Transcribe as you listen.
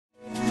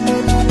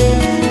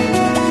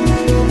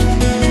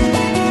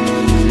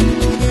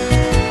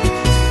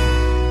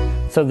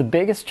So the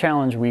biggest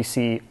challenge we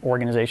see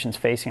organizations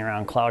facing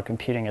around cloud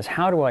computing is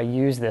how do I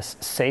use this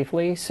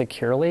safely,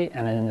 securely,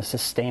 and in a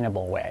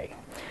sustainable way?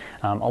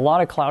 A lot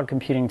of cloud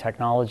computing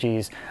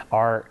technologies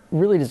are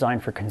really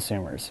designed for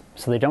consumers.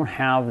 So they don't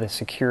have the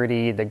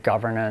security, the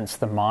governance,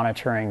 the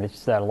monitoring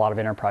that a lot of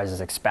enterprises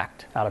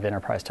expect out of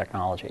enterprise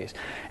technologies.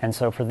 And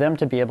so for them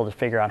to be able to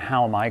figure out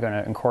how am I going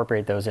to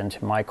incorporate those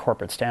into my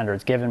corporate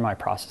standards, given my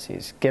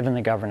processes, given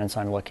the governance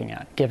I'm looking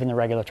at, given the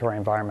regulatory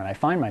environment I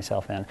find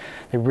myself in,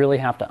 they really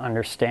have to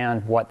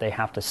understand what they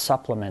have to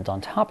supplement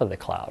on top of the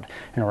cloud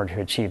in order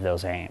to achieve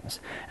those aims.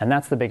 And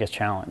that's the biggest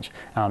challenge.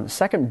 The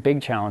second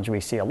big challenge we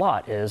see a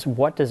lot is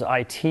what does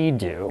IT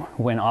do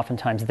when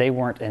oftentimes they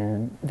weren't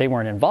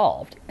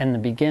involved in the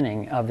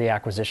beginning of the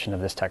acquisition of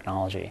this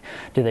technology?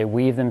 Do they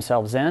weave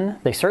themselves in?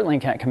 They certainly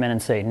can't come in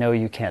and say, no,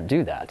 you can't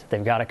do that.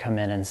 They've got to come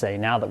in and say,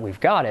 now that we've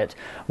got it,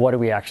 what do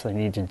we actually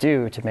need to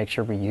do to make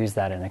sure we use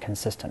that in a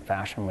consistent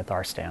fashion with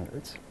our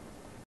standards?